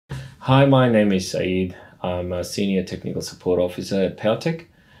Hi, my name is Saeed. I'm a Senior Technical Support Officer at Powertec,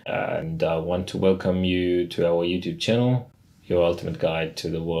 and I want to welcome you to our YouTube channel, your ultimate guide to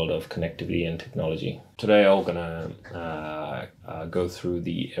the world of connectivity and technology. Today I'm gonna go through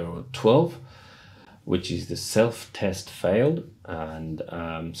the error 12, which is the self-test failed. And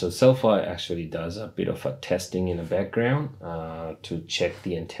so Cel-Fi actually does a bit of a testing in the background to check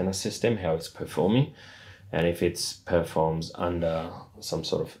the antenna system, how it's performing. And if it performs under some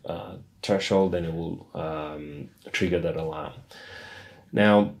sort of threshold, then it will trigger that alarm.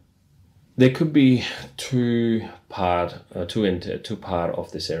 Now, there could be two part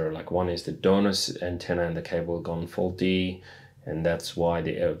of this error. Like one is the donor antenna and the cable gone faulty, and that's why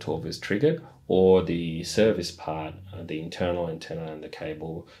the error 12 is triggered. Or the service part, the internal antenna and the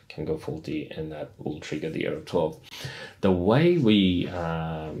cable can go faulty, and that will trigger the error 12. The way we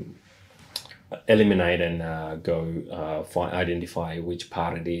eliminate and identify which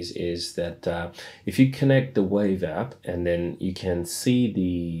part it is that if you connect the wave app, and then you can see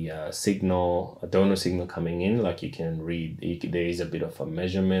the signal, a donor signal coming in, like you can read, there is a bit of a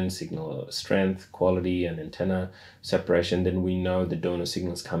measurement, signal strength, quality, and antenna separation, then we know the donor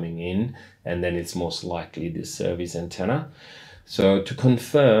signal is coming in, and then it's most likely the service antenna. So to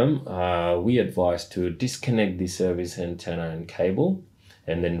confirm, we advise to disconnect the service antenna and cable,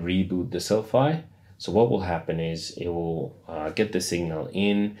 and then reboot the Cel-Fi. So what will happen is it will get the signal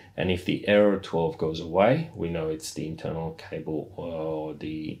in, and if the error 12 goes away, we know it's the internal cable or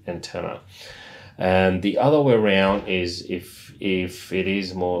the antenna. And the other way around is if it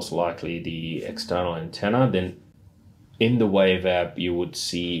is most likely the external antenna, then in the wave app you would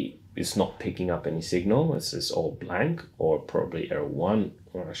see it's not picking up any signal. It's just all blank, or probably error 1,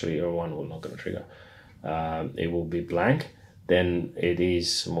 or actually error 1 will not going to trigger. It will be blank. Then it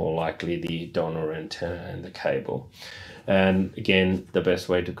is more likely the donor antenna and the cable. And again, the best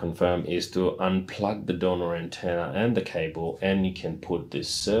way to confirm is to unplug the donor antenna and the cable, and you can put this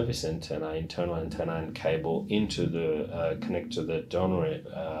service antenna, internal antenna and cable into the connect to the donor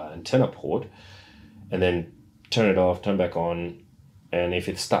antenna port, and then turn it off, turn back on, and if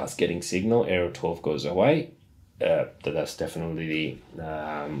it starts getting signal, error 12 goes away. That's definitely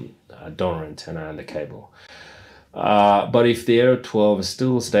the donor antenna and the cable. But if the error 12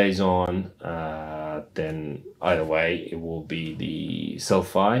 still stays on, then either way it will be the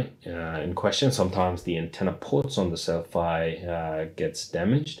Cel-Fi in question. Sometimes the antenna ports on the Cel-Fi gets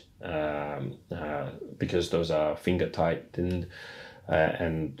damaged because those are finger tightened,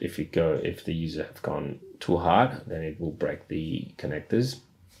 and if the user have gone too hard, then it will break the connectors.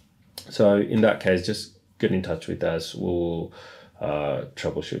 So in that case, just get in touch with us. We'll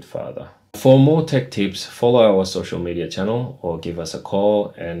troubleshoot further. For more tech tips, follow our social media channel or give us a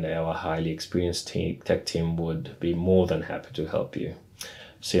call, and our highly experienced tech team would be more than happy to help you.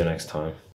 See you next time.